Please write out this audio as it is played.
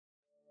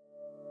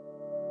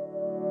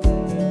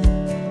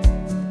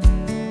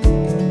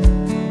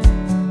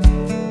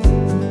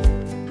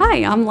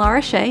Hi, I'm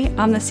Laura Shea.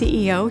 I'm the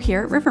CEO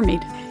here at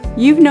RiverMead.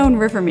 You've known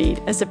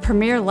RiverMead as a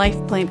premier life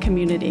plan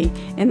community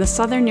in the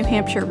southern New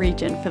Hampshire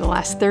region for the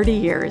last 30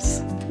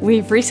 years.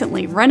 We've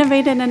recently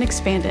renovated and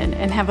expanded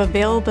and have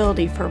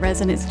availability for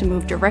residents to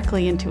move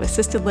directly into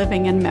assisted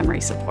living and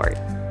memory support.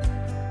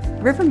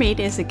 RiverMead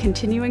is a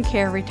continuing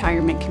care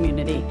retirement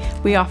community.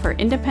 We offer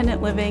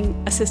independent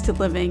living, assisted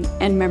living,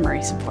 and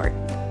memory support.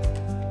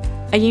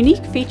 A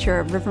unique feature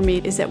of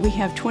RiverMead is that we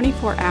have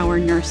 24-hour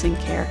nursing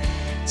care,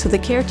 so the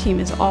care team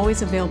is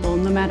always available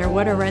no matter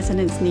what a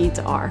resident's needs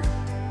are.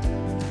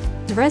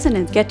 The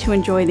residents get to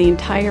enjoy the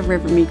entire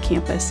RiverMead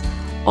campus,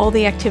 all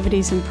the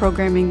activities and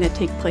programming that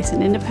take place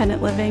in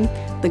independent living,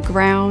 the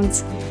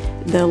grounds,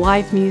 the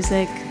live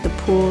music, the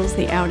pools,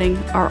 the outing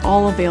are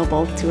all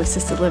available to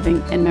assisted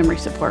living and memory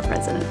support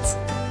residents.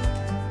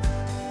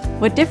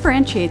 What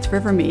differentiates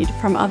RiverMead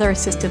from other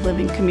assisted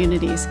living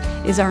communities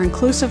is our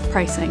inclusive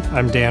pricing.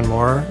 I'm Dan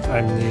Moore.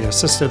 I'm the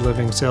Assisted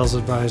Living Sales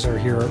Advisor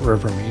here at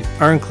RiverMead.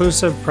 Our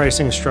inclusive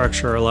pricing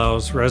structure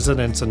allows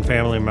residents and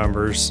family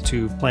members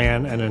to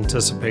plan and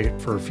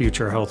anticipate for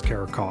future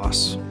healthcare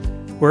costs.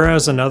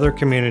 Whereas another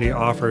community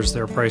offers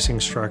their pricing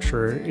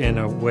structure in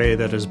a way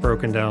that is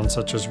broken down,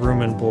 such as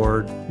room and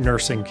board,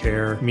 nursing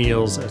care,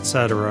 meals,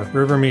 etc.,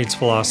 RiverMead's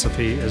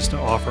philosophy is to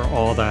offer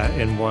all that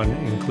in one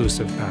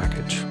inclusive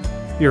package.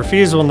 Your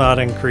fees will not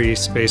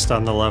increase based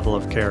on the level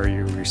of care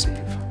you receive.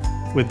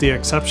 With the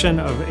exception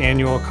of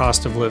annual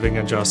cost of living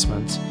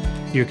adjustments,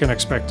 you can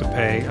expect to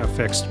pay a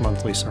fixed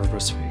monthly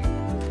service fee.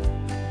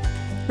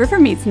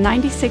 RiverMead's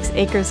 96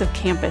 acres of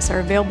campus are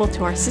available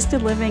to our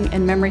assisted living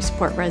and memory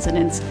support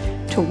residents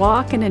to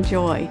walk and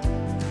enjoy.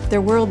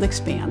 Their world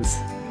expands.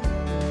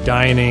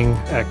 Dining,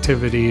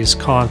 activities,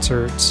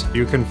 concerts,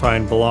 you can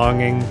find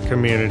belonging,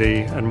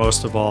 community, and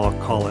most of all,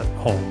 call it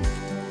home.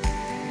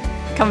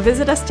 Come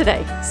visit us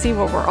today. See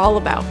what we're all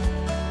about.